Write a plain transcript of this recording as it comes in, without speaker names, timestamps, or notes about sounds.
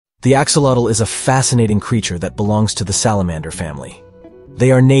The axolotl is a fascinating creature that belongs to the salamander family.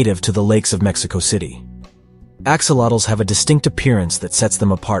 They are native to the lakes of Mexico City. Axolotls have a distinct appearance that sets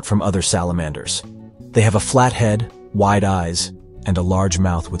them apart from other salamanders. They have a flat head, wide eyes, and a large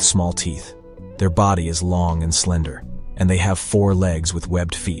mouth with small teeth. Their body is long and slender, and they have 4 legs with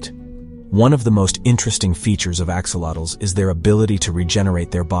webbed feet. One of the most interesting features of axolotls is their ability to regenerate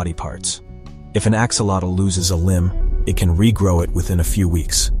their body parts. If an axolotl loses a limb, it can regrow it within a few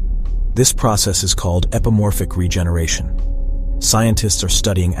weeks. This process is called epimorphic regeneration. Scientists are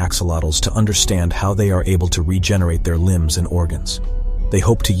studying axolotls to understand how they are able to regenerate their limbs and organs. They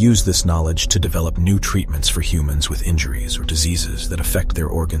hope to use this knowledge to develop new treatments for humans with injuries or diseases that affect their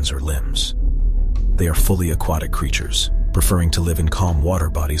organs or limbs. They are fully aquatic creatures, preferring to live in calm water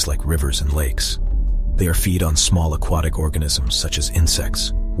bodies like rivers and lakes. They feed on small aquatic organisms such as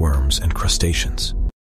insects, worms, and crustaceans.